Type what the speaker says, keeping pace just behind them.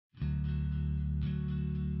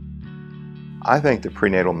I think the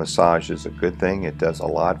prenatal massage is a good thing. It does a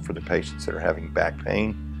lot for the patients that are having back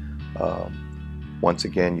pain. Once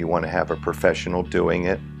again, you want to have a professional doing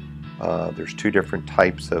it. There's two different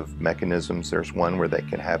types of mechanisms. There's one where they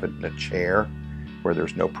can have it in a chair where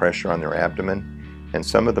there's no pressure on their abdomen. And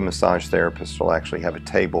some of the massage therapists will actually have a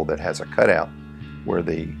table that has a cutout where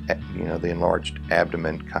the enlarged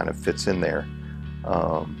abdomen kind of fits in there.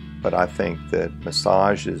 But I think that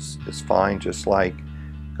massage is fine, just like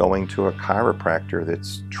going to a chiropractor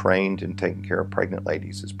that's trained in taking care of pregnant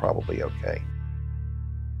ladies is probably okay.